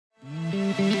What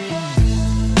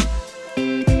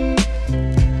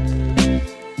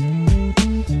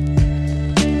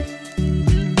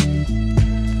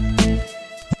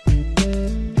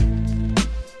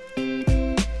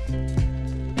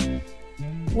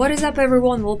is up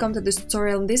everyone, welcome to this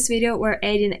tutorial. In this video we're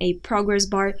adding a progress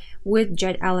bar with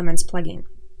JetElements plugin.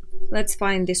 Let's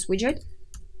find this widget,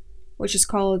 which is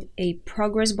called a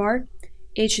progress bar.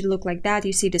 It should look like that.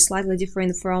 You see it is slightly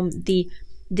different from the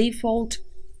default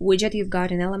widget you've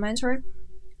got in Elementor.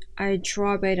 I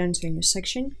drop it onto a new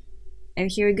section,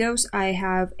 and here it goes. I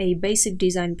have a basic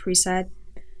design preset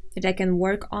that I can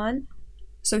work on.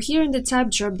 So here in the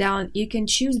tab drop down, you can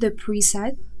choose the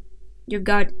preset. You've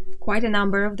got quite a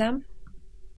number of them.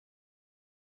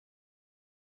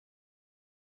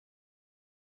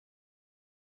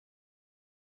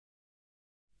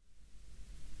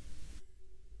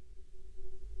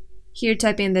 Here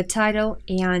type in the title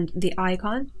and the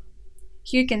icon.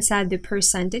 Here you can set the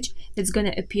percentage that's going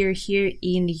to appear here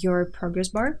in your progress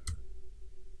bar.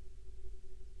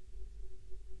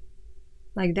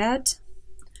 Like that.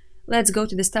 Let's go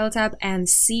to the style tab and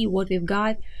see what we've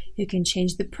got. You can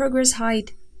change the progress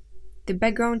height, the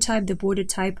background type, the border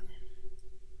type,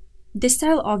 the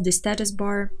style of the status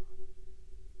bar,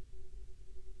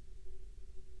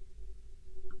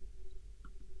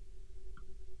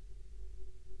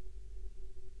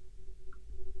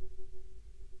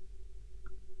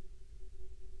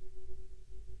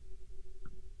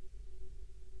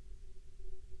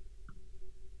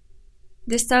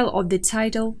 the style of the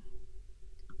title.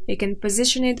 You can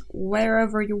position it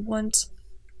wherever you want.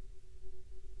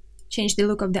 Change the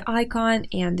look of the icon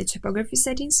and the typography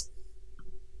settings.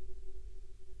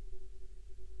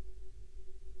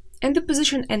 And the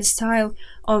position and style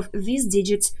of these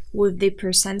digits with the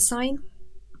percent sign.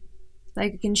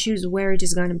 Like you can choose where it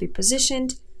is going to be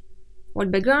positioned,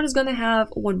 what background is going to have,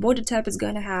 what border type is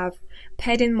going to have,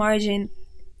 padding margin,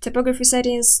 typography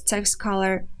settings, text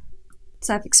color,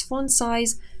 suffix font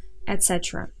size,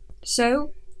 etc.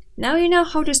 So now you know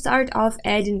how to start off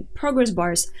adding progress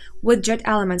bars with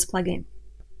JetElements plugin.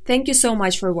 Thank you so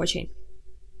much for watching.